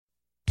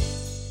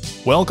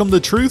Welcome to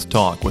Truth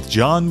Talk with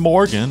John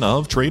Morgan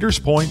of Traders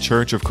Point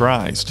Church of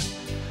Christ.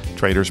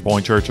 Traders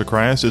Point Church of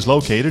Christ is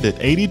located at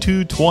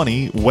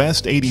 8220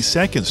 West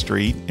 82nd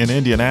Street in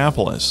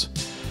Indianapolis.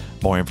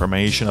 More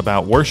information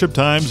about worship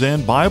times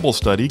and Bible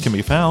study can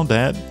be found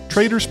at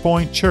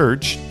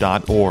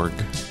traderspointchurch.org.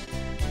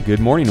 Good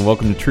morning and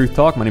welcome to Truth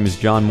Talk. My name is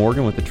John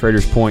Morgan with the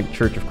Traders Point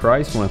Church of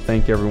Christ. I want to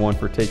thank everyone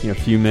for taking a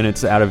few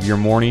minutes out of your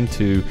morning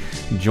to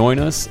join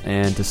us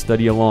and to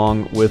study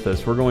along with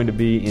us. We're going to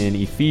be in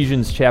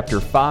Ephesians chapter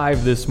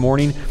 5 this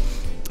morning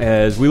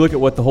as we look at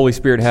what the Holy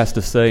Spirit has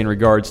to say in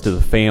regards to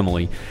the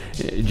family.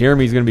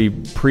 Jeremy's going to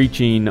be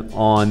preaching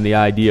on the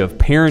idea of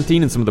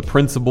parenting and some of the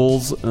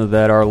principles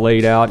that are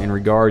laid out in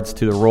regards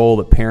to the role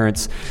that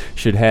parents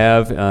should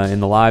have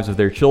in the lives of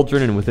their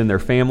children and within their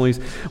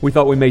families. We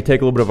thought we may take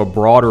a little bit of a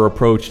broader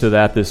approach to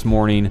that this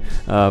morning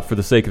for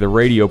the sake of the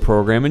radio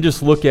program and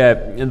just look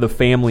at the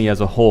family as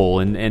a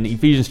whole. And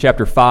Ephesians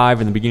chapter 5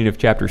 and the beginning of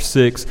chapter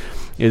 6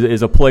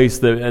 is a place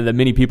that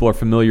many people are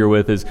familiar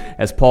with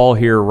as Paul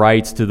here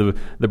writes to the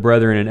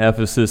brethren in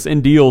Ephesus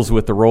and deals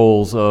with the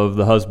roles of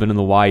the husband and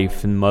the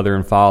wife and mother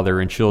and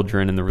father and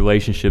children and the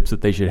relationships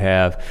that they should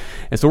have.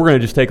 And so we're going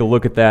to just take a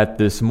look at that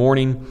this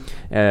morning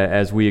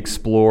as we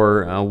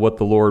explore what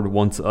the Lord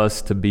wants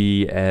us to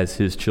be as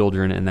His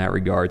children in that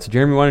regard. So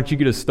Jeremy, why don't you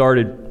get us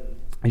started?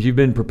 As you've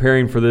been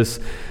preparing for this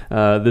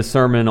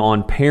sermon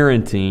on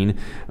parenting,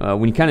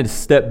 when you kind of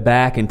step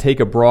back and take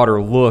a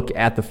broader look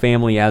at the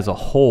family as a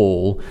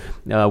whole,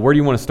 where do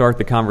you want to start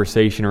the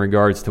conversation in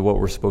regards to what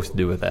we're supposed to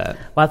do with that?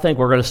 Well, I think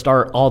we're going to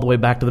start all the way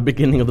back to the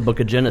beginning of the book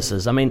of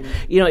Genesis. I mean,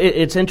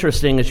 it's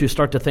interesting as you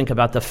start to think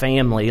about the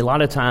family. A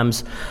lot of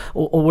times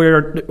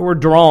we're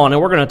drawn,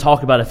 and we're going to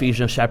talk about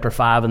Ephesians chapter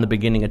 5 and the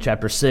beginning of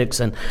chapter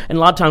 6, and a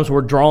lot of times we're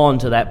drawn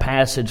to that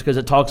passage because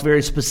it talks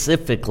very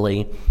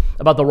specifically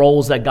about the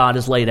roles that God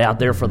has laid out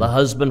there for the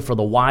husband, for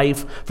the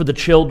wife, for the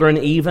children,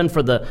 even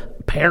for the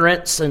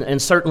parents,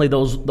 and certainly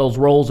those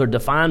roles are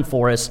defined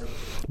for us.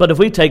 But if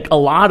we take a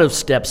lot of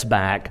steps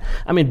back,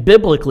 I mean,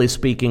 biblically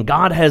speaking,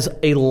 God has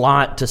a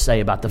lot to say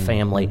about the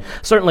family.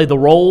 Certainly the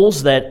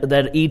roles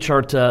that each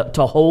are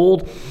to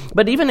hold,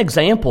 but even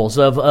examples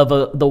of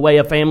the way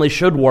a family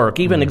should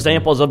work, even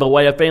examples of the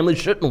way a family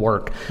shouldn't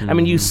work. I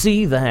mean, you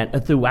see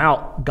that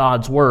throughout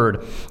God's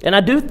Word. And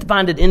I do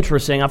find it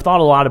interesting, I've thought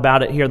a lot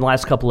about it here in the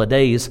last couple of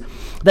days,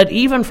 that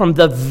even from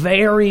the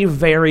very,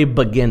 very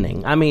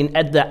beginning, I mean,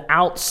 at the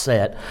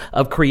outset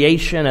of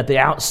creation, at the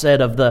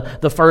outset of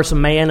the first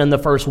man and the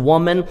first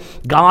woman,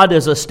 God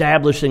is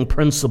establishing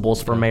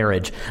principles for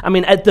marriage. I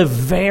mean, at the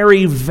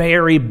very,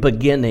 very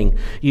beginning,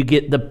 you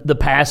get the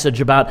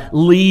passage about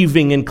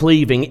leaving and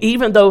cleaving,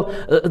 even though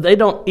they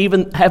don't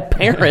even have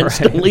parents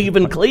to leave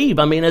and cleave.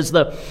 I mean, as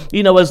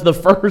the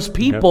first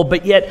people,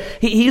 but yet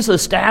he's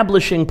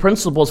establishing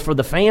principles for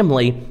the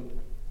family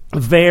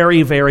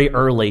very, very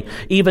early,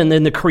 even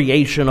in the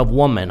creation of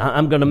woman.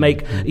 I'm going to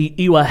make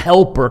you a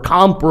helper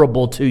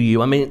comparable to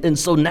you. I mean, and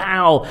so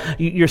now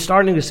you're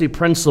starting to see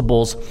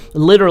principles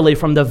literally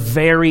from the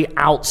very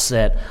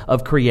outset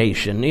of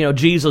creation.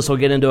 Jesus will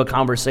get into a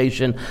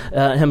conversation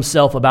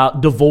himself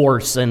about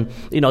divorce and,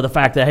 the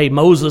fact that, hey,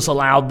 Moses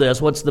allowed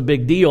this. What's the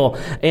big deal?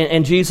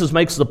 And Jesus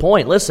makes the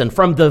point, listen,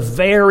 from the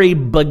very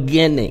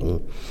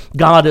beginning,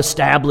 God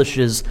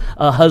establishes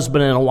a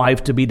husband and a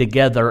wife to be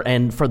together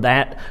and for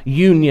that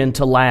union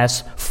to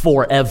last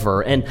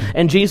forever.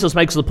 And Jesus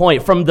makes the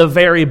point, from the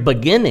very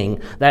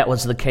beginning, that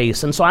was the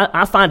case. And so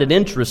I find it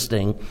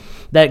interesting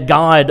that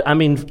God, I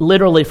mean,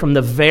 literally from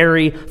the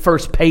very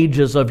first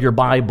pages of your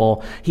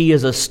Bible, He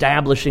is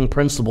establishing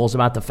principles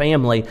about the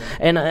family.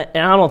 And I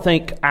don't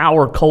think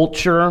our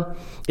culture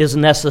is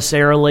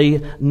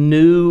necessarily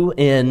new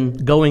in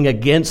going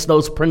against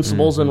those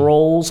principles and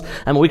roles.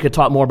 I mean, we could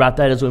talk more about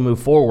that as we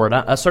move forward.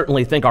 I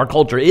certainly think our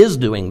culture is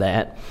doing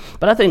that.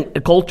 But I think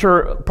the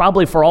culture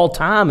probably for all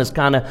time has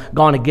kind of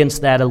gone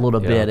against that a little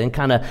bit and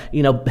kind of,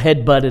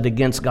 head-butted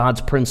against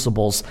God's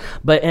principles.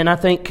 And I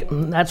think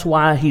that's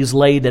why He's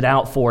laid it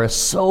out for us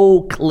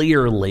so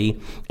clearly,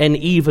 and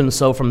even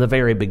so from the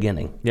very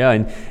beginning. Yeah,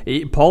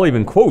 and Paul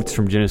even quotes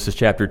from Genesis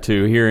chapter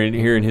 2 here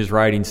in his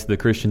writings to the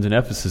Christians in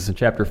Ephesus in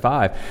chapter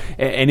 5.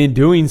 And in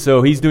doing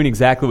so, he's doing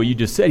exactly what you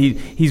just said.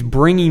 He's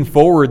bringing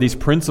forward these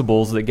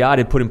principles that God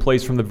had put in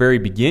place from the very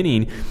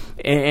beginning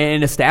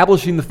and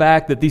establishing the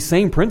fact that these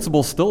same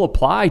principles still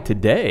apply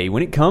today.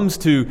 When it comes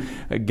to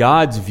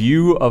God's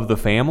view of the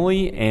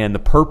family and the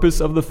purpose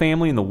of the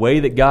family and the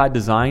way that God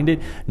designed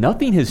it,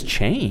 nothing has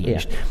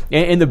changed. Yeah.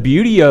 And the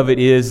beauty of it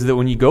is that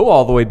when you go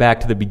all the way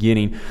back to the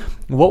beginning,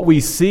 what we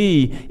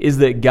see is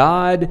that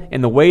God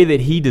and the way that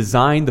He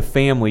designed the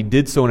family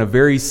did so in a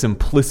very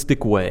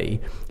simplistic way.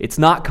 It's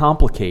not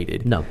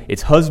complicated. No.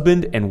 It's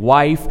husband and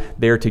wife.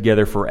 They're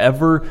together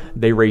forever.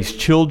 They raise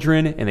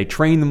children and they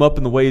train them up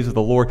in the ways of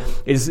the Lord.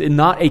 It is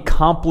not a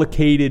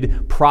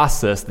complicated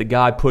process that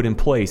God put in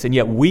place. And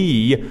yet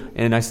we,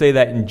 and I say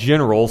that in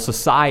general,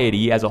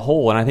 society as a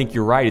whole, and I think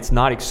you're right, it's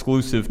not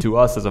exclusive to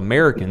us as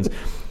Americans.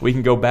 We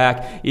can go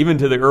back even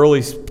to the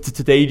early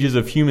stages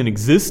of human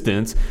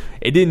existence.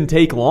 It didn't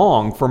take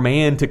long for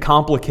man to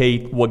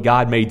complicate what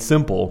God made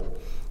simple.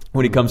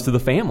 when it comes to the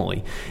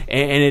family.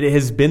 And it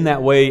has been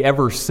that way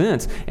ever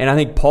since. And I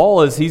think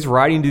Paul, as he's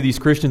writing to these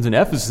Christians in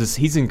Ephesus,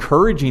 he's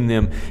encouraging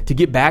them to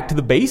get back to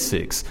the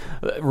basics.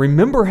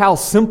 Remember how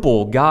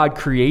simple God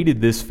created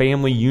this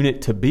family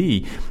unit to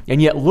be.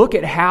 And yet look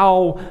at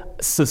how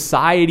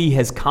society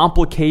has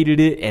complicated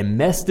it and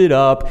messed it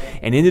up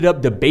and ended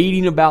up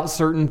debating about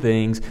certain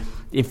things.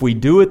 If we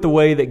do it the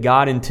way that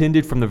God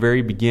intended from the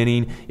very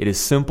beginning, it is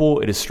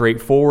simple, it is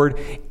straightforward,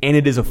 and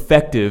it is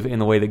effective in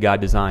the way that God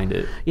designed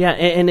it. Yeah,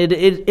 and it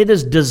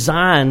is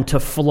designed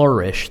to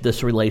flourish,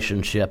 this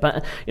relationship.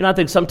 I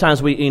think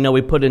sometimes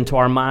we put into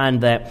our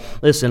mind that,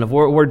 listen, if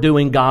we're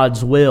doing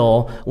God's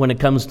will when it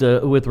comes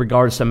to, with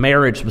regards to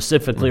marriage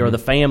specifically, or the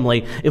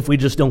family, if we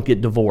just don't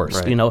get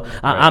divorced. Right.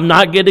 I'm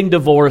not getting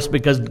divorced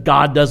because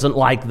God doesn't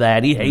like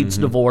that. He hates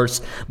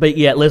divorce. But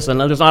yet, listen,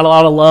 there's not a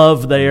lot of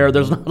love there.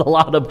 There's not a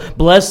lot of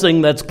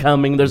blessing that's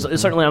coming. There's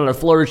certainly not a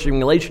flourishing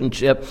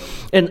relationship.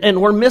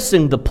 And we're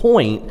missing the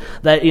point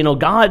that,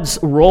 God's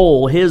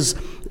role, His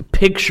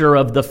picture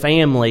of the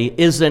family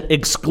isn't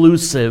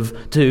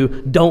exclusive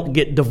to don't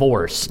get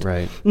divorced.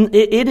 Right.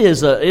 It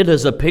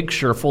is a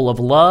picture full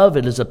of love.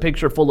 It is a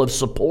picture full of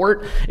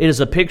support. It is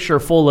a picture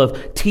full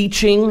of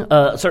teaching,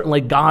 certainly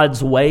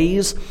God's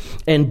ways,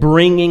 and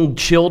bringing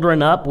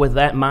children up with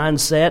that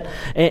mindset.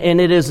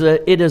 And it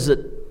is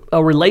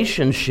a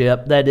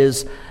relationship that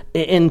is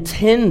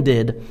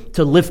intended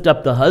to lift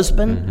up the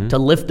husband, to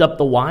lift up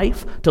the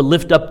wife, to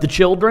lift up the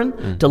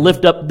children, to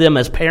lift up them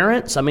as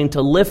parents.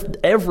 To lift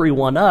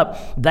everyone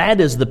up.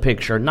 That is the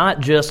picture, not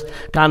just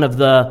kind of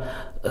the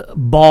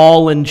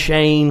ball and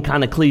chain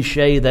kind of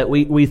cliche that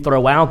we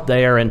throw out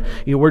there, and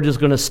we're just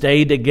going to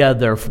stay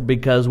together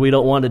because we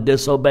don't want to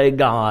disobey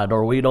God,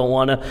 or we don't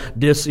want to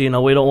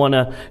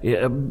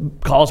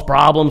cause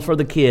problems for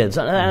the kids.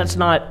 That's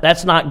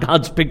not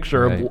God's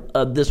picture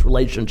of this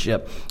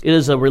relationship. It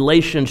is a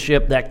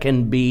relationship that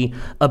can be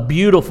a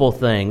beautiful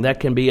thing,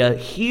 that can be a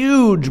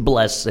huge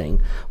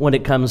blessing when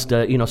it comes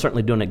to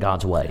certainly doing it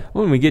God's way.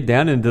 When we get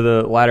down into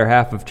the latter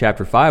half of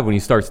chapter 5, when he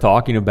starts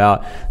talking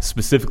about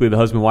specifically the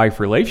husband-wife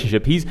relationship,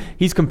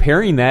 he's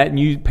comparing that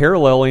and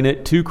paralleling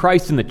it to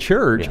Christ and the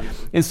church. Yeah.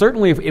 And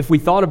certainly if we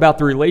thought about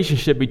the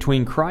relationship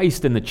between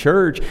Christ and the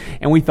church,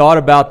 and we thought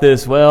about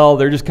this, well,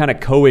 they're just kind of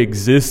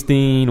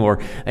coexisting,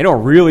 or they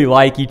don't really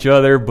like each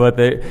other, but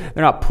they're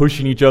not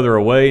pushing each other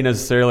away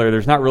necessarily.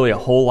 There's not really a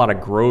whole lot of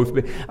growth.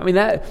 But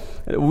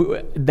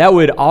that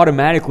would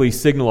automatically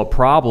signal a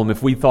problem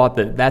if we thought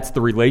that that's the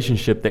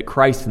relationship that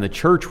Christ and the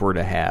church were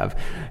to have.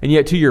 And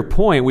yet, to your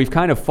point, we've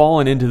kind of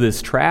fallen into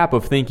this trap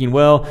of thinking,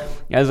 well,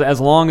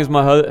 as long as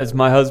my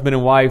husband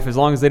and wife, as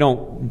long as they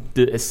don't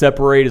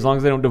separate, as long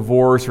as they don't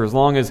divorce, or as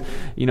long as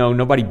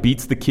nobody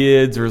beats the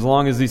kids, or as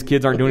long as these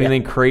kids aren't doing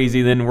anything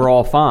crazy, then we're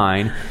all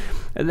fine.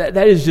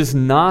 That is just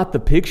not the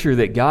picture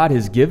that God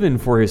has given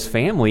for His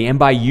family. And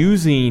by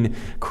using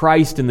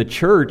Christ and the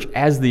church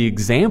as the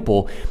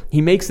example,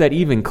 He makes that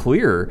even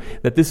clearer,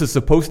 that this is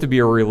supposed to be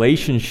a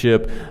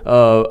relationship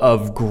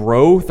of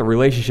growth, a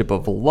relationship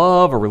of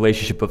love, a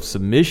relationship of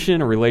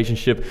submission, a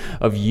relationship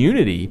of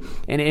unity.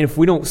 And if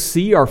we don't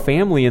see our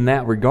family in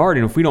that regard,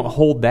 and if we don't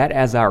hold that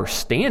as our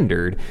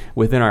standard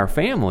within our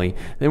family,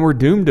 then we're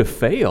doomed to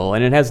fail.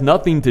 And it has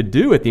nothing to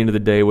do at the end of the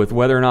day with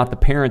whether or not the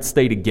parents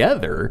stay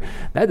together.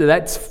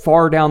 That's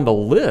far down the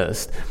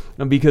list,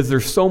 because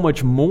there's so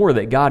much more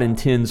that God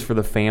intends for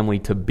the family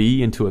to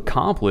be and to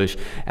accomplish,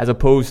 as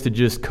opposed to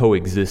just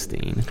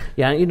coexisting.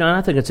 Yeah,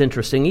 I think it's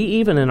interesting,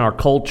 even in our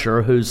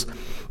culture,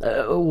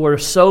 we're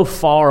so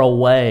far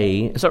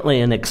away,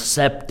 certainly in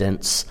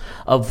acceptance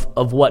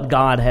of what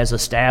God has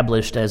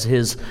established as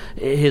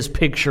His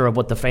picture of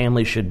what the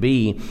family should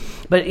be.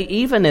 But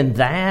even in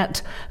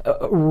that,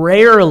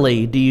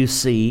 rarely do you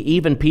see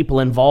even people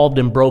involved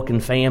in broken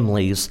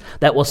families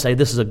that will say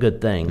this is a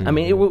good thing.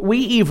 We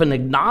even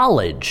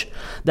acknowledge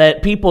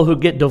that people who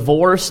get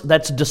divorced,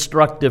 that's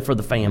destructive for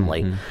the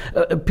family.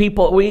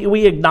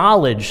 We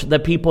acknowledge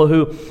that people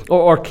who,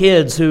 or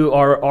kids who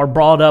are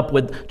brought up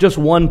with just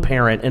one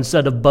parent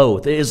instead of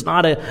both, is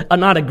not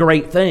a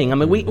great thing.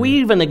 We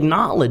even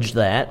acknowledge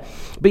that.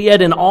 But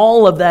yet in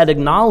all of that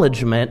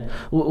acknowledgement,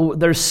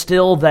 there's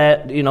still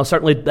that,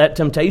 certainly that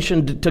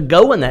temptation to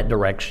go in that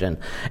direction.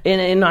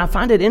 And I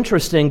find it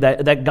interesting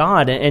that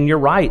God, and you're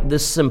right,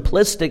 this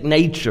simplistic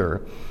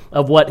nature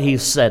of what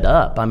He's set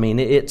up.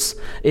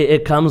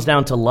 It comes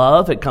down to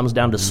love. It comes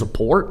down to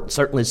support,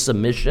 certainly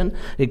submission.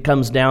 It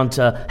comes down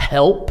to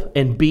help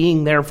and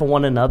being there for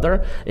one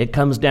another. It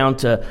comes down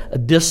to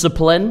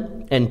discipline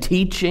and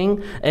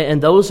teaching,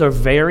 and those are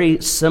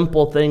very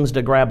simple things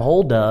to grab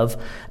hold of.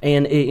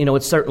 And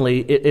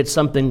it's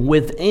something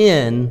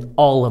within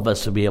all of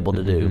us to be able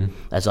to do,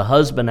 as a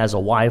husband, as a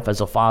wife, as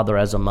a father,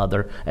 as a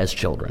mother, as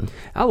children.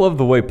 I love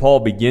the way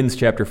Paul begins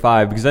chapter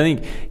 5, because I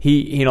think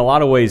he in a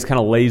lot of ways kind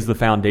of lays the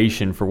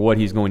foundation for what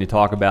he's going to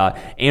talk about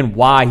and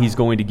why he's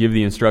going to give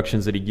the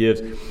instructions that he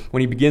gives.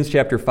 When he begins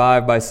chapter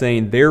 5 by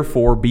saying,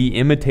 "Therefore be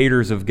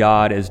imitators of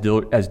God as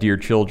dear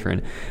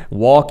children.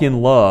 Walk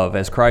in love,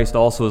 as Christ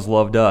also has loved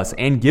loved us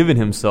and given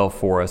himself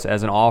for us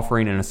as an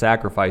offering and a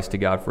sacrifice to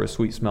God for a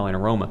sweet-smelling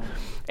aroma.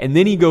 And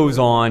then he goes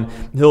on,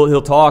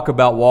 he'll talk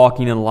about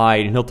walking in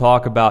light, and he'll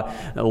talk about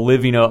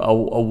living a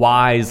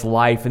wise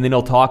life, and then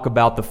he'll talk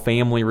about the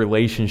family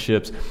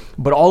relationships.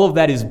 But all of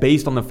that is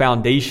based on the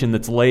foundation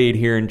that's laid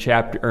here in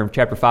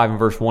chapter 5 and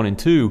verse 1 and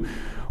 2.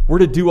 We're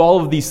to do all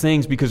of these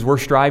things because we're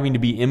striving to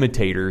be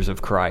imitators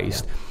of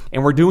Christ. Yeah.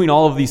 And we're doing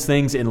all of these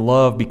things in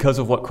love because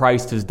of what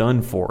Christ has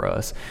done for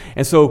us.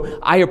 And so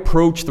I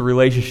approach the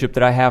relationship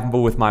that I have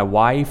with my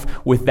wife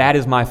with that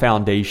as my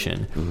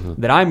foundation.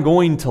 Mm-hmm. That I'm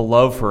going to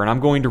love her, and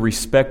I'm going to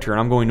respect her, and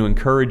I'm going to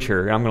encourage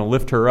her, and I'm going to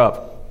lift her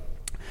up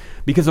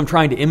because I'm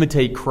trying to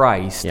imitate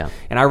Christ. Yeah.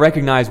 And I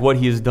recognize what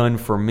he has done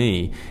for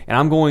me. And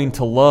I'm going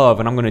to love,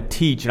 and I'm going to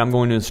teach, and I'm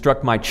going to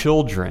instruct my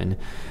children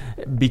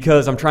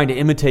because I'm trying to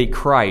imitate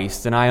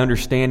Christ, and I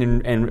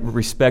understand and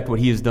respect what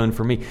he has done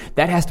for me.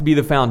 That has to be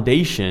the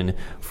foundation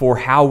for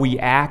how we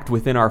act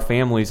within our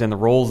families and the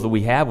roles that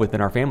we have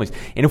within our families.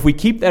 And if we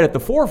keep that at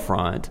the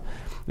forefront,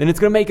 then it's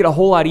going to make it a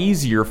whole lot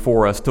easier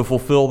for us to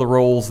fulfill the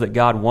roles that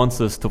God wants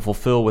us to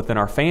fulfill within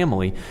our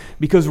family,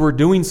 because we're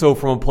doing so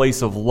from a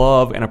place of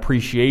love and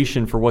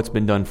appreciation for what's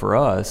been done for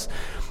us.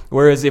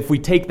 Whereas if we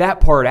take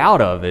that part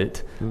out of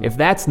it, if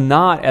that's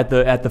not at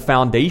the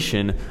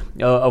foundation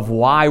of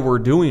why we're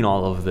doing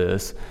all of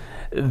this,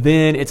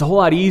 then it's a whole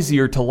lot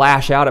easier to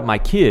lash out at my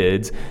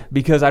kids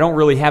because I don't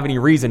really have any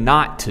reason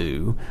not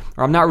to,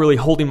 or I'm not really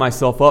holding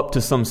myself up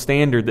to some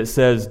standard that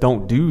says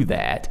don't do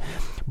that.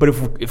 But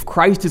if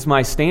Christ is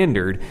my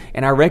standard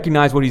and I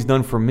recognize what he's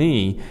done for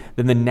me,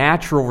 then the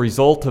natural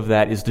result of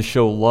that is to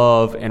show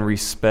love and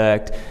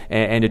respect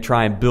and to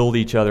try and build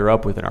each other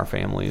up within our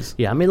families.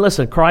 Yeah, I mean,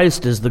 listen,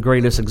 Christ is the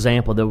greatest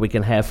example that we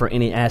can have for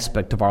any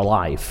aspect of our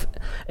life.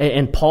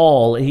 And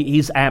Paul,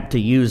 he's apt to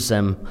use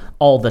them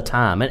all the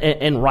time,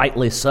 and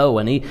rightly so.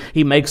 And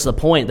he makes the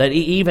point that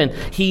even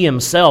he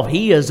himself,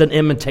 he is an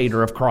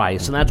imitator of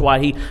Christ. And that's why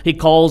he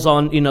calls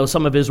on,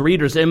 some of his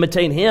readers to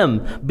imitate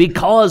him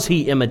because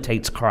he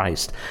imitates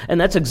Christ. And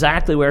that's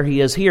exactly where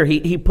he is here.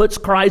 He puts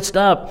Christ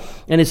up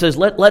and he says,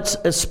 let's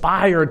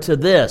aspire to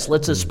this.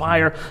 Let's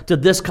aspire to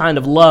this kind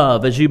of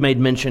love, as you made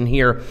mention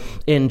here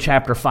in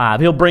chapter 5.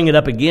 He'll bring it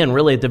up again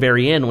really at the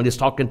very end when he's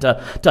talking to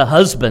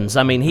husbands.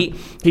 I mean,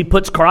 he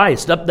puts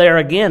Christ up there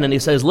again and he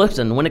says,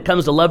 listen, when it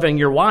comes to loving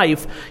your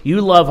wife,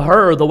 you love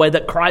her the way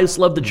that Christ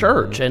loved the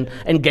church and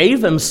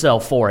gave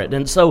himself for it.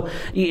 And so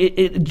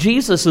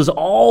Jesus is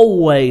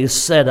always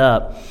set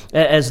up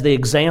as the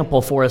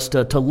example for us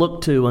to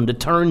look to and to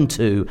turn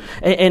to.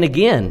 And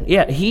again,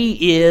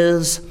 he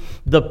is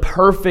the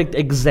perfect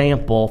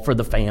example for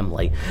the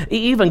family.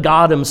 Even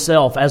God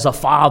himself as a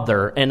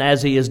father and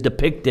as he is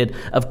depicted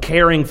of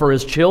caring for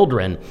his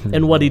children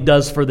and what he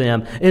does for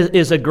them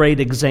is a great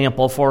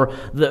example for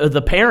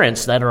the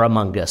parents that are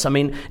among us. I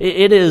mean,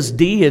 it is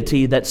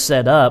deity that's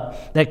set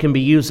up that can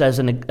be used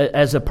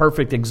as a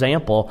perfect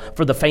example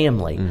for the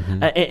family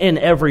in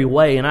every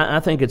way. And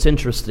I think it's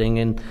interesting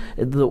in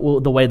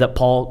the way that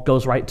Paul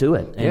goes right to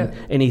it.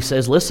 And he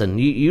says, listen,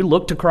 you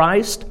look to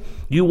Christ,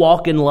 you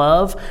walk in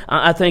love.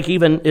 I think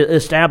even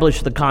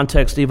establish the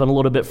context even a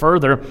little bit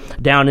further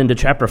down into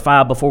chapter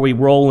 5 before we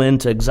roll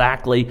into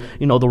exactly,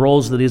 the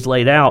roles that he's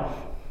laid out.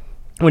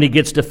 When he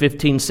gets to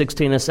 15,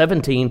 16, and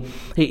 17,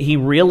 he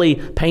really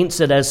paints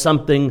it as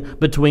something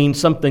between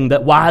something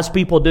that wise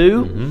people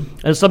do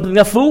and something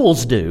that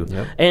fools do.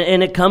 Yep.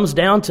 And it comes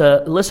down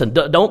to, listen,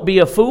 don't be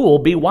a fool,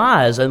 be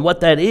wise. And what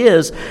that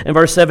is, in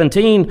verse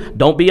 17,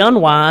 don't be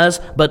unwise,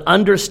 but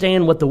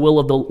understand what the will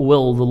of the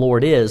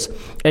Lord is.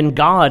 And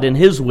God, in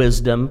his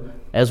wisdom,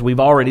 as we've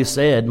already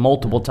said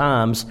multiple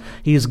times,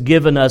 he's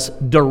given us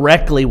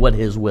directly what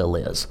his will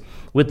is.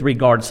 With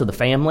regards to the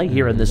family,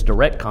 here in this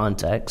direct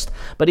context,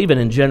 but even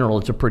in general,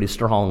 it's a pretty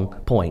strong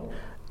point.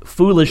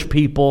 Foolish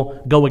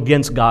people go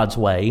against God's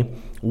way.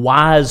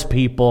 Wise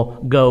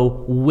people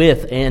go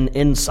with and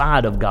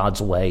inside of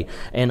God's way.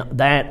 And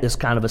that is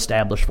kind of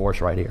established for us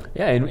right here.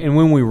 Yeah, and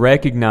when we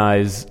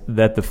recognize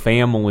that the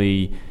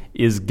family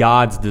is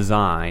God's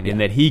design and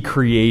that he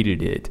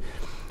created it,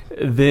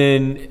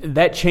 then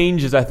that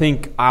changes, I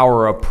think,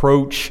 our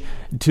approach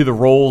to the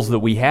roles that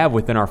we have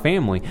within our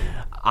family.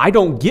 I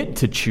don't get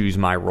to choose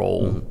my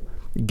role.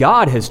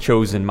 God has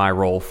chosen my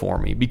role for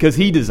me because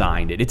he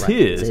designed it. It's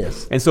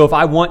his. And so if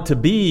I want to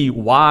be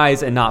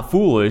wise and not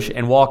foolish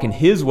and walk in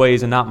his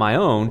ways and not my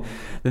own,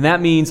 then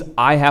that means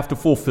I have to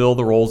fulfill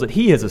the roles that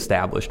he has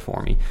established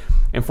for me.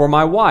 And for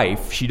my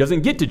wife, she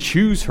doesn't get to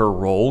choose her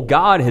role.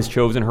 God has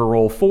chosen her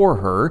role for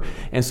her,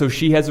 and so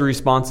she has the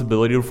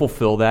responsibility to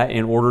fulfill that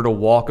in order to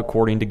walk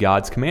according to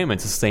God's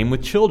commandments. The same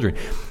with children.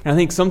 And I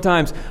think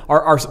sometimes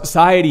our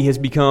society has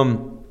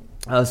become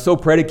so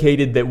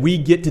predicated that we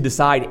get to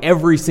decide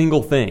every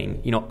single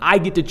thing. I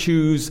get to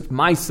choose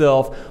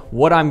myself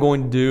what I'm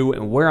going to do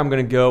and where I'm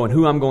going to go and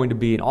who I'm going to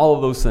be and all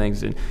of those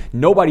things, and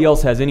nobody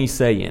else has any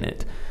say in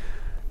it.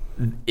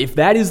 If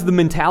that is the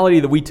mentality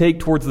that we take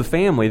towards the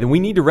family, then we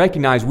need to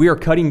recognize we are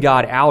cutting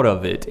God out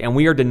of it, and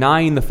we are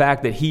denying the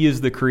fact that he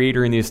is the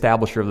creator and the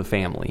establisher of the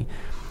family.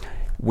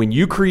 When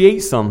you create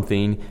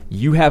something,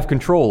 you have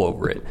control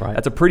over it. Right.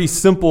 That's a pretty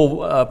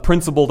simple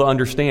principle to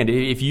understand.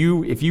 If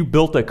you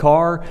built a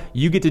car,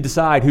 you get to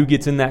decide who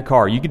gets in that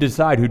car. You get to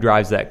decide who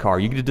drives that car.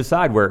 You get to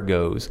decide where it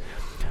goes.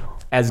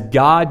 As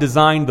God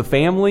designed the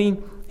family,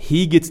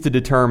 He gets to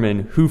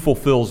determine who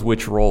fulfills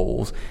which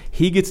roles.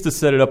 He gets to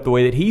set it up the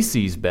way that He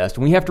sees best.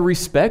 And we have to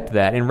respect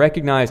that and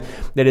recognize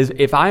that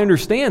if I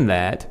understand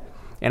that,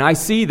 and I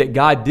see that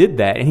God did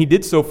that, and He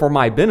did so for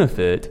my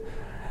benefit,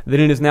 then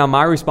it is now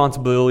my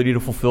responsibility to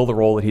fulfill the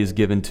role that He has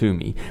given to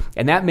me.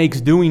 And that makes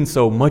doing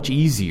so much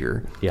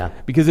easier. Yeah.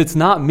 Because it's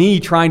not me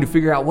trying to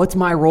figure out what's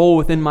my role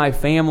within my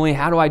family,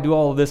 how do I do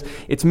all of this?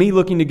 It's me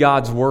looking to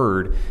God's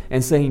Word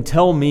and saying,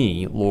 tell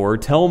me,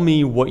 Lord, tell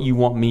me what you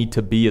want me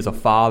to be as a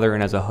father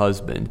and as a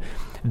husband.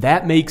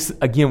 That makes,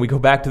 again, we go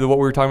back to what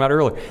we were talking about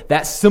earlier,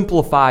 that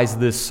simplifies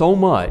this so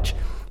much.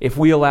 If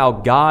we allow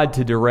God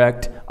to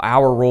direct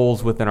our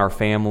roles within our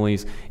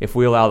families, if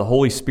we allow the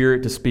Holy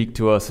Spirit to speak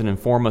to us and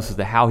inform us as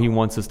to how He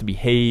wants us to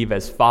behave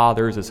as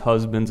fathers, as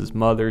husbands, as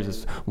mothers,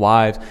 as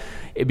wives,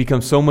 it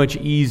becomes so much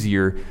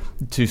easier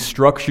to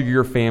structure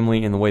your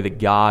family in the way that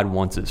God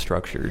wants it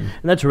structured.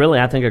 And that's really,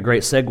 I think, a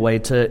great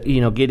segue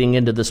to getting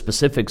into the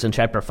specifics in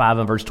chapter 5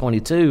 and verse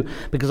 22,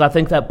 because I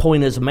think that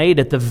point is made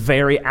at the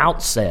very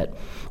outset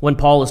when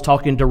Paul is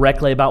talking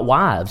directly about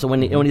wives. And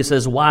when he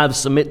says, wives,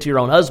 submit to your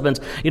own husbands,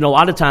 a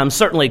lot of times,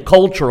 certainly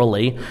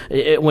culturally,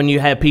 when you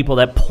have people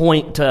that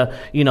point to,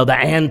 the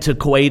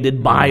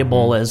antiquated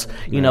Bible as,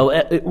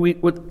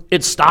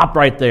 it stopped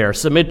right there,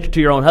 submit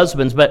to your own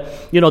husbands.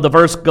 But, the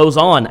verse goes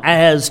on,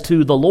 as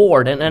to the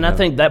Lord. And I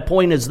think that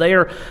point is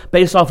there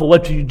based off of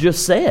what you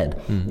just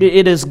said. Mm-hmm.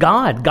 It is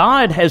God.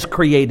 God has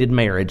created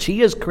marriage.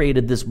 He has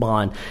created this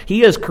bond. He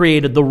has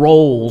created the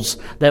roles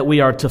that we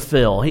are to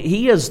fill.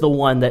 He is the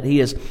one that He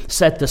has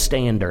set the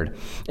standard.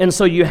 And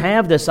so you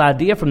have this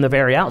idea from the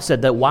very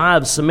outset that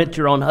wives, submit to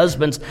your own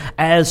husbands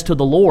as to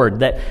the Lord,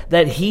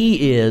 that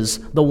He is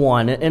the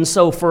one. And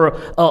so for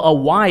a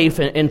wife,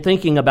 and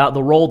thinking about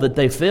the role that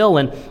they fill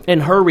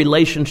and her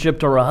relationship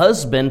to her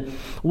husband,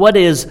 what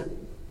is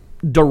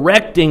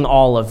directing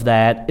all of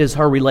that is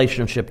her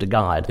relationship to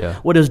God. Yeah.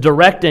 What is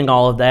directing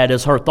all of that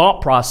is her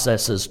thought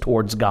processes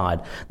towards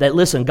God. That,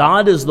 listen,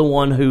 God is the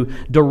one who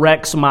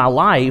directs my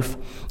life,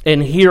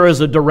 and here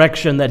is a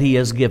direction that He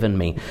has given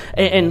me.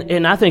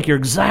 And I think you're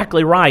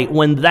exactly right.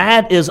 When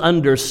that is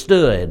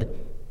understood,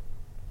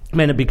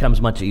 man, it becomes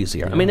much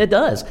easier. Yeah. I mean, it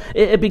does.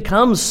 It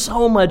becomes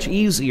so much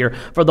easier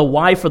for the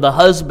wife or the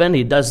husband.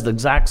 He does the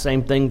exact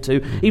same thing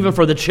too. Mm-hmm. Even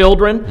for the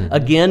children, mm-hmm.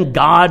 Again,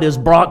 God is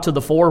brought to the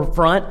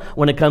forefront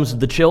when it comes to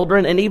the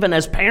children. And even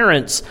as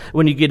parents,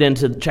 when you get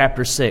into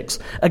chapter 6,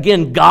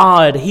 again,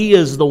 God, He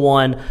is the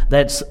one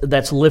that's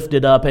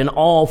lifted up in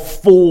all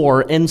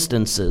 4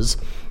 instances.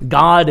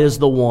 God is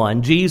the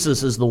one,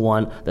 Jesus is the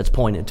one that's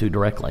pointed to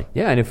directly.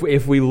 Yeah, and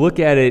if we look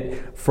at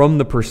it from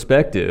the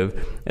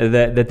perspective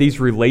that these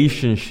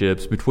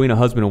relationships between a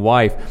husband and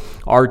wife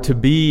are to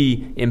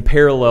be in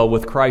parallel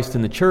with Christ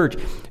and the church,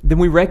 then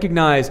we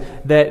recognize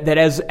that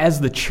as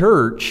the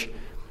church,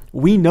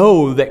 we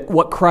know that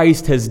what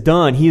Christ has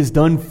done, He has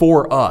done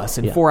for us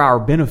and for our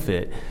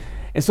benefit.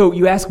 And so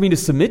you ask me to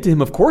submit to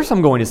Him, of course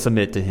I'm going to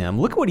submit to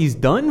Him. Look what He's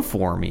done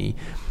for me.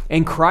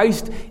 And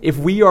Christ, if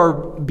we are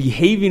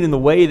behaving in the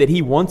way that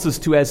He wants us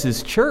to as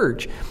His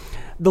church,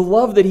 the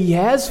love that He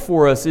has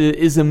for us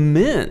is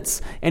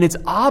immense, and it's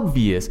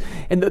obvious.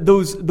 And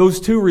those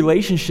two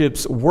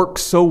relationships work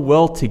so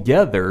well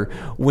together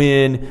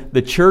when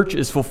the church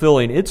is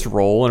fulfilling its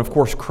role, and of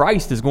course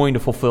Christ is going to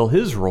fulfill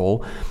His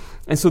role.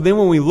 And so then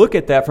when we look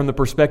at that from the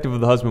perspective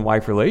of the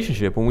husband-wife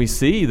relationship, when we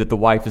see that the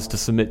wife is to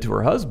submit to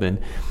her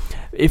husband,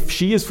 if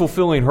she is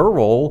fulfilling her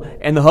role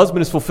and the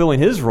husband is fulfilling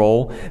his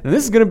role, then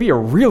this is going to be a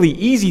really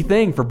easy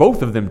thing for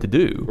both of them to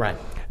do. Right.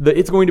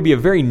 It's going to be a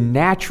very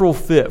natural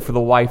fit for the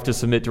wife to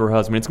submit to her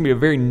husband. It's going to be a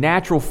very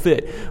natural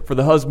fit for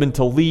the husband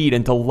to lead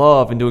and to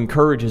love and to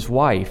encourage his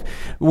wife.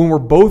 When we're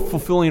both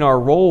fulfilling our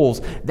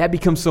roles, that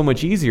becomes so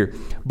much easier.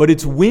 But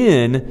it's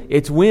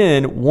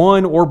when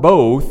one or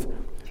both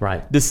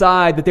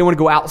decide that they want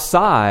to go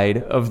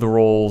outside of the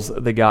roles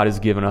that God has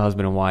given a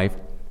husband and wife.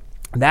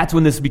 That's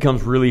when this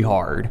becomes really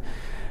hard,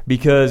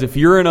 because if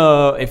you're in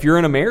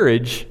a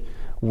marriage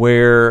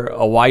where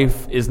a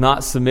wife is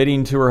not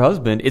submitting to her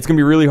husband, it's going to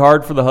be really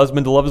hard for the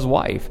husband to love his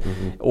wife.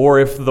 Mm-hmm. Or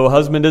if the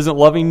husband isn't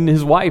loving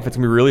his wife, it's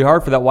going to be really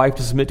hard for that wife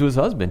to submit to his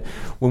husband.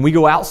 When we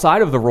go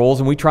outside of the roles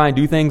and we try and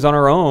do things on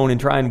our own and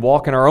try and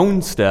walk in our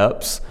own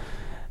steps,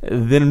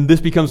 then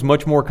this becomes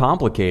much more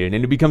complicated,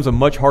 and it becomes a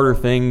much harder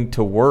thing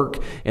to work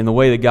in the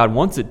way that God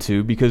wants it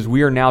to, because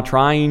we are now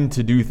trying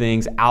to do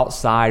things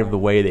outside of the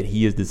way that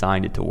He has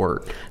designed it to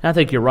work. I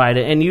think you're right,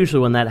 and usually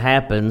when that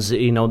happens,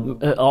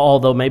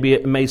 although maybe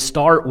it may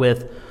start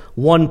with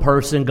one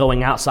person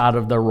going outside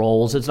of their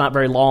roles, it's not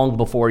very long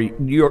before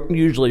you're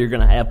going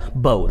to have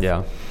both.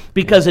 Yeah.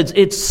 because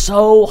it's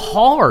so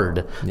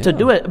hard to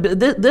do it.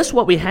 This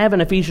what we have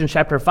in Ephesians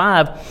chapter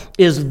 5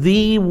 is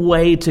the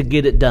way to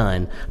get it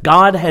done.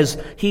 God has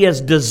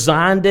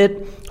designed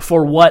it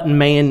for what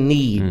man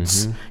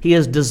needs. He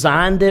has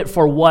designed it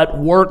for what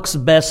works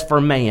best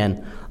for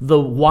man, the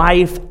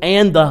wife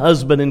and the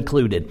husband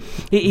included.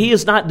 He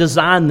has not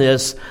designed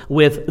this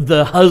with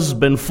the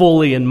husband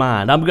fully in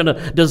mind. I'm going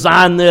to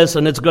design this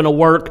and it's going to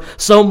work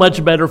so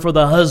much better for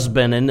the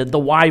husband, and the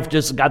wife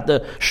just got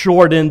the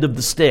short end of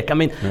the stick. I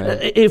mean,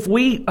 if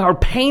we are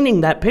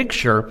painting that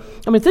picture,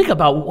 I mean, think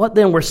about what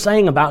then we're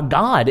saying about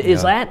God.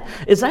 Is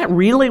that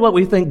really what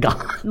we think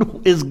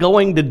God is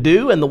going to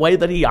do in the way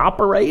that he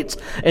operates,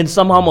 in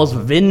some almost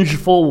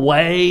vengeful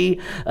way,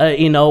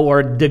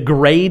 or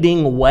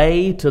degrading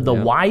way to the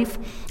wife?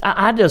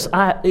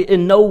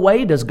 In no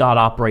way does God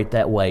operate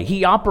that way.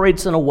 He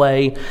operates in a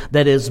way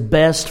that is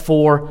best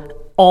for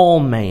all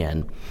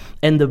man.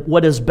 And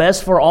what is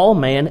best for all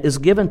man is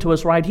given to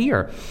us right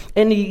here.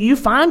 And you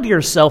find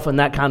yourself in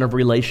that kind of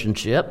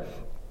relationship,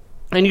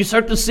 and you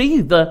start to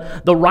see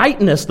the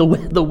rightness, the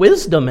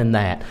wisdom in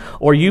that.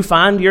 Or you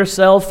find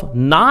yourself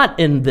not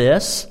in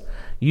this,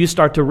 you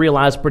start to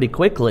realize pretty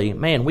quickly,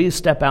 man, we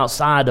step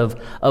outside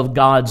of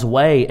God's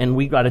way and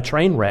we got a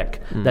train wreck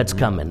that's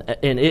coming.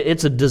 And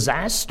it's a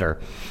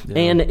disaster. Yeah.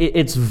 And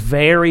it's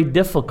very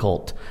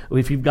difficult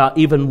if you've got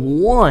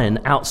even one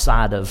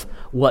outside of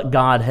what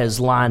God has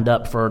lined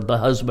up for the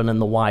husband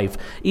and the wife.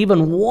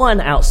 Even one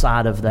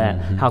outside of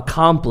that, how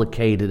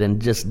complicated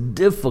and just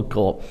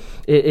difficult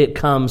it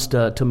comes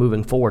to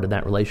moving forward in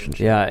that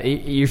relationship. Yeah,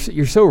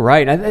 you're so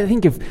right. I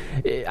think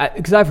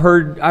because I've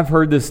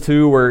heard this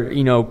too,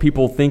 where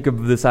people think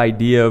of this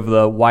idea of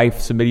the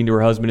wife submitting to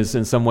her husband is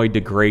in some way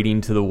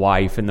degrading to the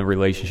wife in the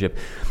relationship.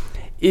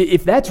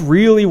 If that's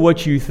really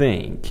what you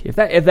think, if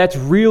that's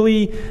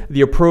really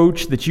the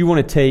approach that you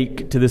want to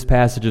take to this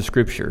passage of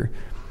Scripture,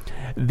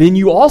 then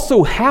you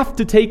also have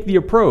to take the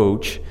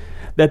approach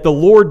that the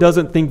Lord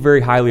doesn't think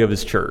very highly of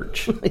His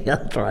church. Yeah,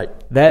 that's right.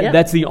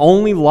 That's the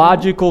only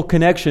logical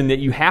connection that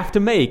you have to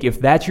make. If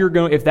that's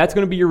going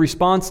to be your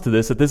response to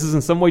this, that this is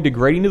in some way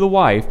degrading to the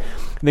wife,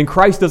 then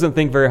Christ doesn't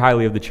think very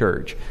highly of the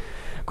church.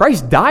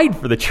 Christ died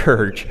for the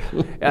church.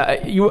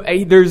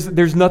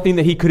 There's nothing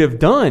that He could have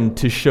done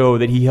to show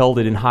that He held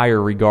it in higher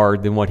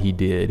regard than what He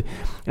did.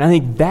 And I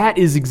think that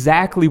is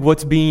exactly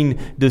what's being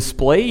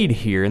displayed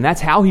here, and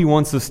that's how He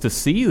wants us to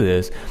see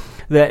this.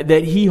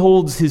 That He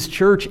holds His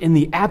church in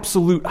the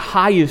absolute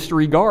highest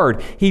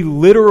regard. He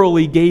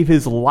literally gave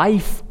His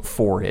life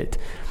for it.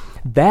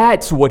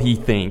 That's what He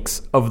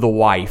thinks of the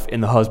wife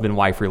in the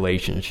husband-wife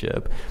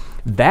relationship.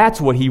 That's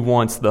what He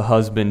wants the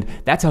husband.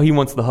 That's how He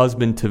wants the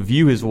husband to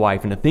view his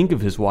wife and to think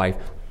of his wife,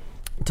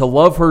 to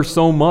love her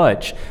so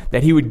much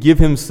that he would give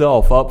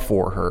himself up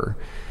for her.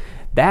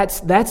 That's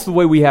the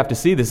way we have to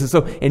see this. And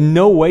so in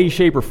no way,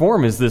 shape, or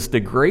form is this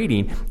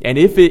degrading. And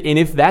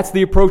if that's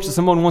the approach that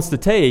someone wants to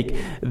take,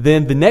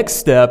 then the next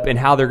step in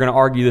how they're going to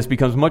argue this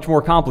becomes much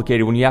more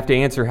complicated when you have to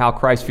answer how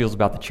Christ feels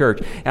about the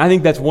church. And I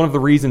think that's one of the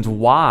reasons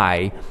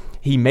why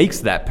he makes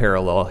that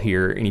parallel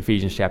here in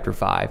Ephesians chapter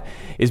 5,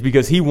 is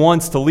because he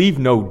wants to leave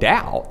no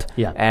doubt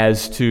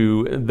as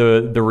to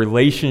the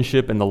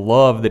relationship and the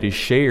love that is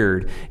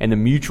shared and the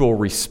mutual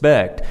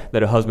respect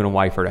that a husband and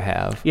wife are to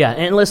have. Yeah,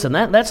 and listen,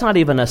 that's not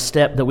even a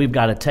step that we've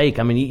got to take.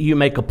 I mean, you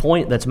make a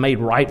point that's made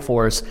right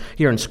for us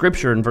here in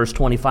Scripture in verse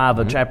 25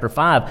 of chapter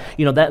 5.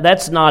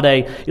 That's not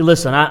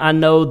listen, I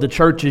know the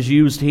church is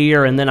used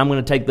here, and then I'm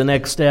going to take the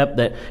next step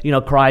that,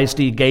 Christ,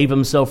 He gave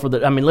Himself for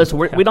the... I mean, listen,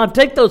 we don't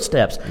take those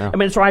steps. No. I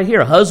mean, it's right here.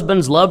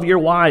 Husbands, love your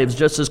wives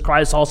just as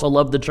Christ also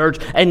loved the church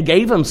and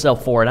gave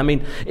Himself for it. I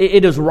mean,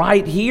 it is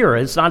right here.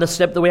 It's not a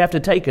step that we have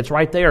to take. It's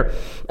right there.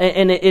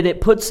 And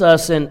it puts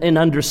us in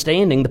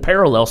understanding the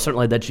parallel,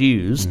 certainly, that's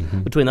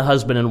used between the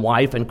husband and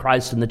wife and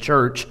Christ and the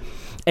church,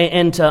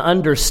 and to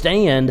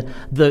understand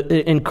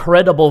the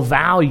incredible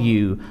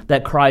value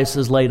that Christ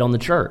has laid on the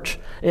church.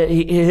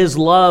 His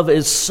love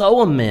is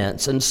so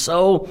immense and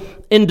so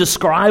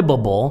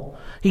indescribable,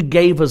 He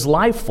gave His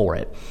life for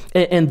it.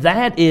 And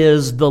that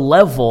is the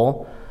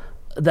level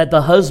that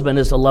the husband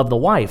is to love the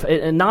wife.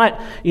 And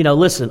not,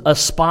 listen,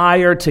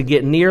 aspire to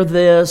get near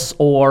this,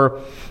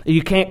 or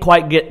you can't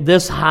quite get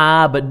this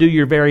high, but do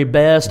your very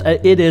best.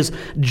 It is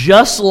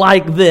just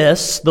like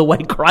this, the way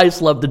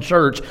Christ loved the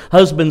church,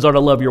 husbands are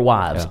to love your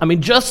wives. Yeah. I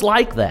mean, just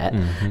like that.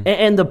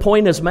 And the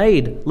point is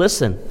made,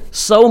 listen,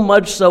 so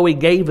much so He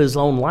gave His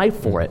own life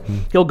for it.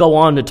 He'll go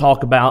on to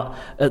talk about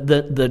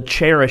the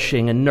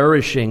cherishing and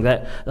nourishing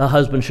that a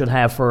husband should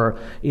have for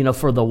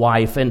the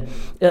wife. And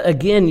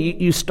again,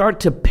 you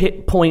start to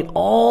point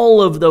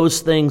all of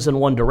those things in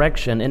one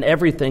direction, and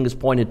everything is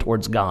pointed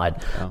towards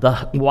God.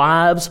 Yeah. The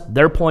wives,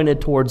 they're pointed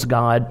towards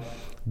God.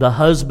 The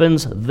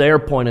husbands, they're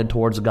pointed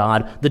towards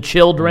God. The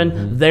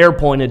children, they're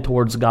pointed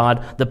towards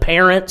God. The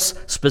parents,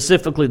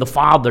 specifically the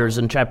fathers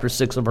in chapter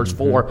 6 and verse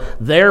 4,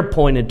 they're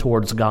pointed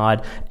towards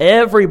God.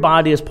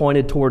 Everybody is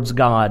pointed towards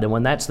God. And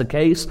when that's the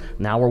case,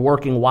 now we're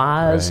working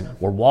wise.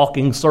 Right. We're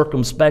walking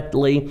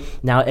circumspectly.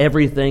 Now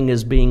everything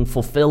is being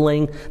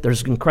fulfilling.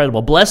 There's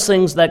incredible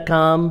blessings that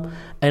come.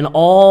 And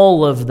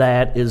all of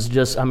that is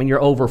just,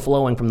 you're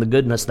overflowing from the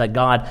goodness that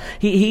God,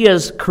 He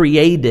has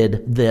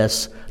created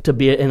this to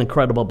be an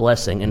incredible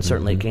blessing, and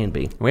certainly it can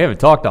be. We haven't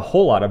talked a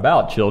whole lot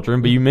about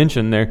children, but you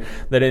mentioned there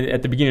that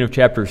at the beginning of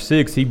chapter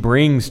 6, he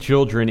brings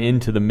children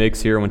into the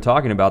mix here when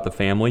talking about the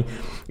family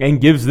and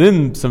gives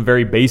them some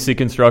very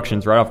basic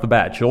instructions right off the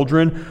bat.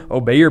 Children,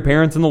 obey your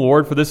parents in the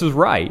Lord, for this is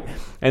right.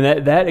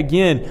 And that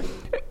again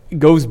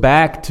goes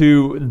back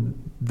to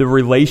the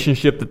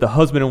relationship that the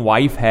husband and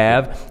wife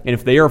have, and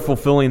if they are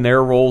fulfilling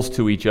their roles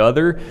to each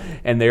other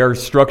and they are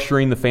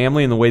structuring the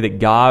family in the way that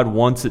God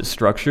wants it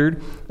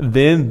structured,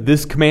 then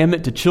this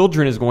commandment to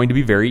children is going to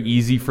be very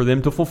easy for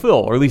them to fulfill,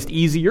 or at least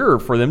easier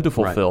for them to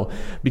fulfill,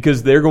 right,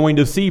 because they're going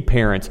to see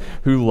parents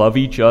who love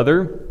each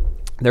other.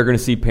 They're going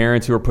to see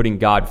parents who are putting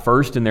God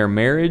first in their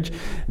marriage.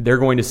 They're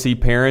going to see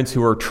parents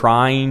who are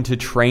trying to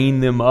train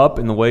them up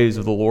in the ways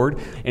of the Lord.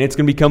 And it's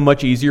going to become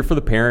much easier for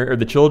the parent or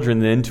the children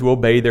then to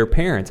obey their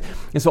parents.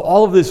 And so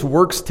all of this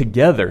works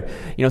together.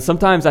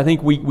 Sometimes I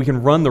think we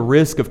can run the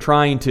risk of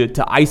trying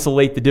to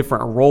isolate the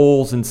different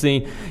roles and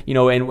seeing,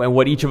 and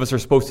what each of us are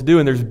supposed to do.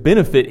 And there's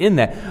benefit in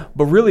that.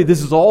 But really,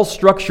 this is all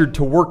structured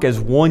to work as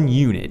one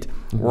unit.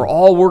 We're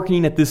all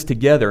working at this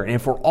together. And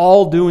if we're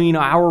all doing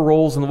our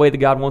roles in the way that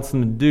God wants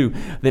them to do,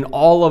 then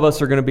all of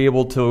us are going to be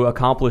able to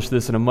accomplish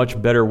this in a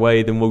much better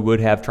way than we would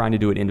have trying to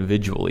do it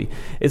individually.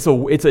 It's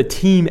a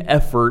team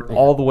effort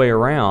all the way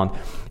around.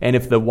 And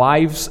if the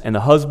wives and the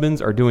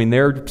husbands are doing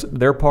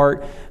their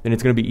part, then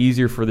it's going to be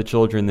easier for the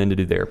children then to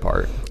do their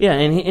part. Yeah,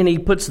 and he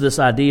puts this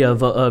idea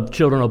of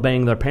children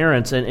obeying their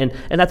parents. And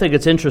I think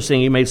it's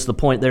interesting. He makes the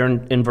point there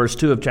in verse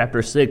 2 of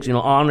chapter 6,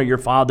 honor your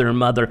father and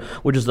mother,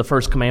 which is the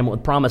first commandment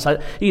with promise.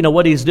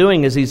 What he's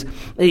doing is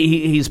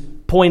he's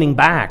pointing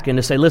back and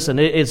to say, listen,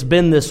 it's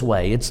been this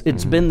way.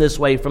 It's been this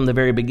way from the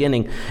very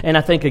beginning. And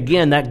I think,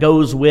 again, that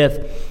goes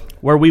with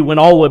where we went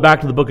all the way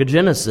back to the book of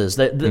Genesis,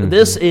 that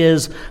this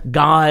is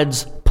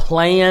God's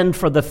plan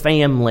for the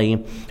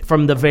family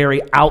from the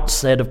very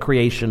outset of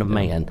creation of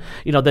man.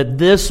 That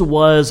this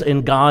was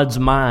in God's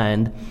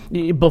mind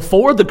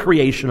before the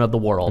creation of the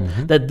world,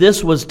 that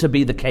this was to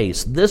be the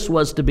case. This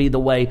was to be the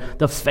way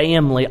the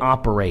family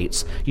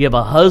operates. You have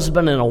a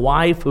husband and a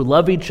wife who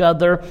love each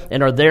other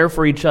and are there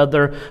for each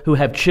other, who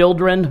have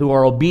children who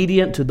are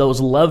obedient to those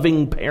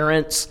loving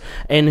parents,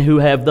 and who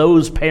have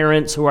those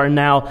parents who are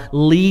now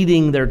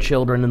leading their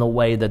children in the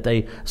way that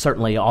they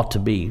certainly ought to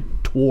be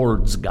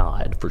towards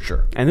God, for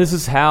sure. And this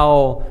is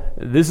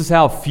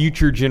how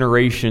future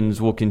generations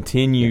will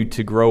continue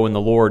to grow in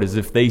the Lord, is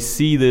if they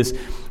see this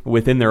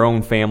within their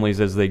own families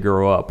as they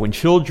grow up. When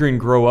children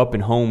grow up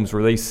in homes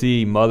where they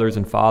see mothers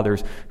and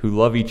fathers who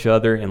love each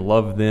other and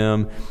love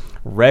them,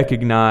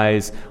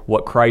 recognize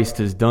what Christ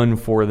has done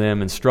for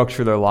them and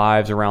structure their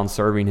lives around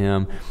serving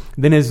Him,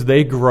 then as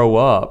they grow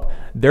up,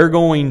 they're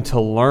going to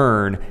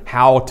learn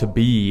how to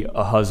be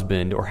a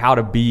husband or how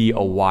to be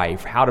a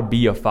wife, how to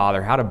be a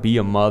father, how to be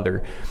a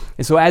mother.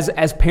 And so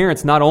as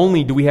parents, not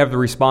only do we have the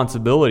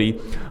responsibility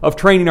of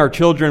training our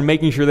children,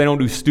 making sure they don't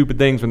do stupid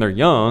things when they're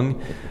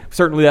young,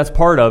 certainly that's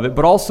part of it,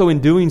 but also in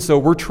doing so,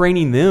 we're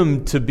training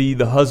them to be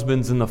the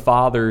husbands and the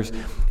fathers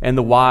and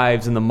the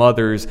wives and the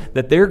mothers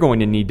that they're going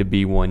to need to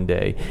be one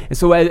day. And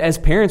so as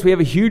parents, we have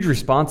a huge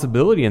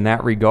responsibility in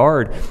that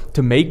regard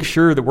to make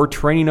sure that we're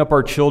training up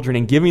our children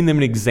and giving them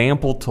an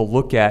example to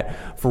look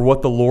at for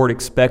what the Lord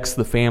expects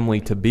the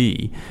family to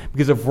be.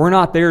 Because if we're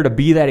not there to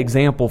be that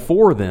example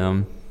for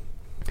them,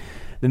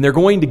 then they're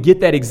going to get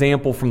that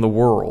example from the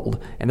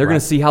world, and they're going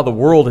to see how the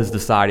world has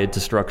decided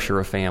to structure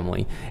a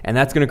family. And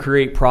that's going to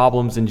create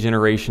problems in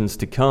generations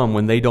to come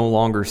when they no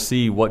longer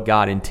see what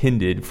God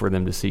intended for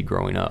them to see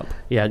growing up.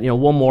 Yeah,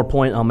 one more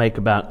point I'll make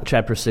about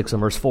chapter 6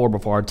 and verse 4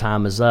 before our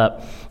time is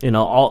up.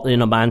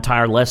 My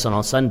entire lesson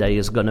on Sunday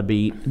is going to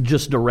be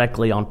just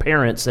directly on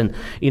parents. And,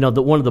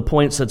 one of the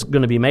points that's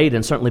going to be made,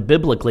 and certainly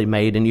biblically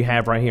made, and you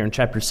have right here in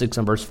chapter 6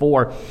 and verse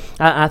 4,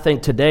 I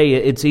think today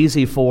it's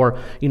easy for,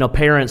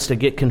 parents to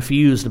get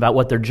confused about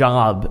what their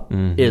job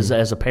is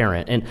as a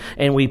parent,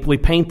 and we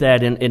paint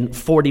that in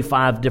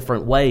 45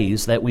 different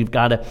ways, that we've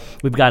got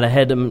to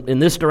head them in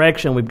this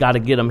direction, we've got to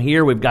get them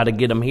here, we've got to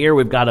get them here,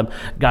 we've got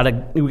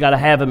to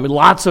have them,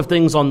 lots of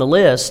things on the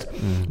list.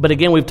 But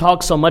again, we've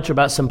talked so much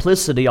about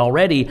simplicity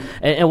already,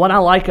 and what I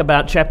like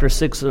about chapter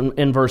 6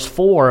 and verse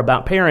 4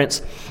 about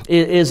parents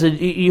is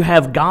you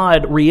have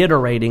God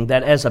reiterating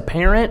that as a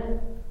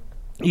parent,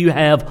 you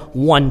have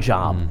one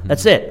job.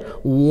 That's it.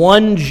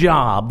 One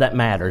job that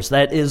matters.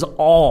 That is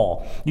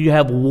all. You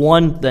have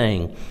one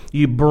thing.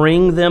 You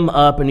bring them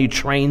up and you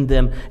train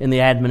them in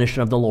the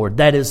admonition of the Lord.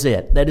 That is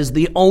it. That is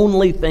the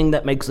only thing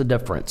that makes a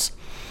difference.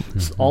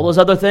 All those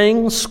other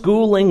things,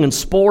 schooling and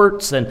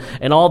sports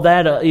and all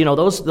that,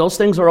 those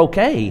things are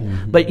okay.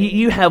 But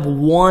you have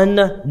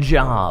one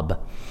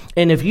job.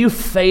 And if you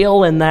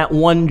fail in that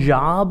one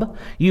job,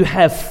 you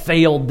have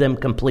failed them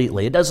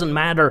completely. It doesn't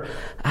matter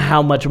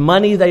how much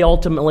money they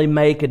ultimately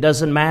make. It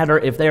doesn't matter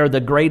if they are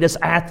the greatest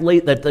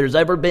athlete that there's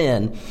ever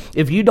been.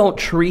 If you don't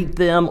treat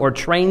them or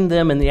train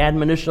them in the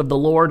admonition of the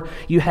Lord,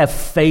 you have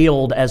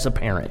failed as a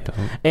parent.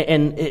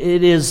 And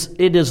it is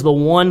the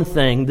one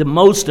thing, the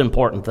most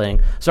important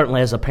thing,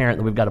 certainly as a parent,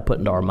 that we've got to put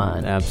into our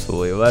mind.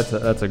 Absolutely. Well,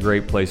 that's a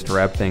great place to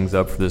wrap things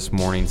up for this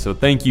morning. So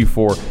thank you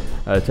for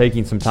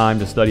taking some time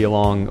to study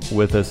along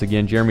with us.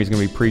 Again, Jeremy's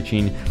going to be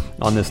preaching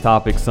on this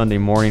topic Sunday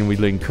morning.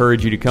 We'd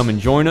encourage you to come and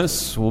join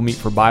us. We'll meet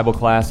for Bible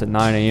class at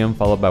 9 a.m.,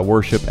 followed by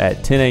worship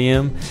at 10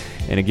 a.m.,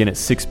 and again at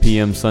 6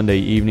 p.m. Sunday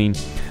evening.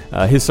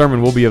 His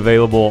sermon will be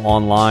available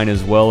online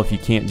as well if you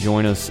can't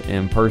join us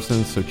in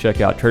person. So check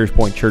out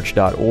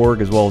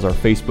traitorspointchurch.org as well as our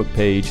Facebook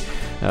page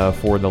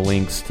for the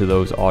links to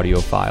those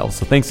audio files.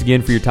 So thanks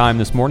again for your time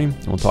this morning,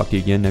 and we'll talk to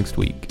you again next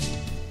week.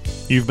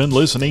 You've been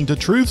listening to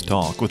Truth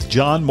Talk with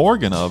John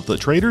Morgan of the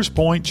Traders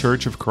Point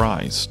Church of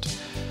Christ.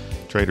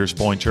 Traders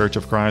Point Church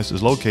of Christ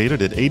is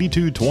located at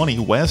 8220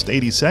 West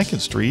 82nd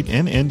Street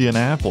in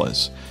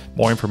Indianapolis.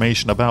 More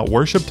information about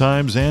worship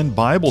times and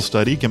Bible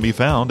study can be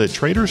found at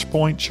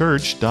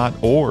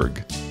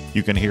traitorspointchurch.org.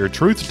 You can hear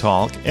Truth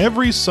Talk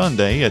every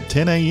Sunday at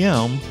 10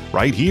 a.m.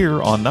 right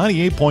here on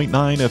 98.9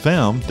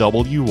 FM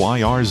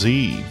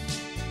WYRZ.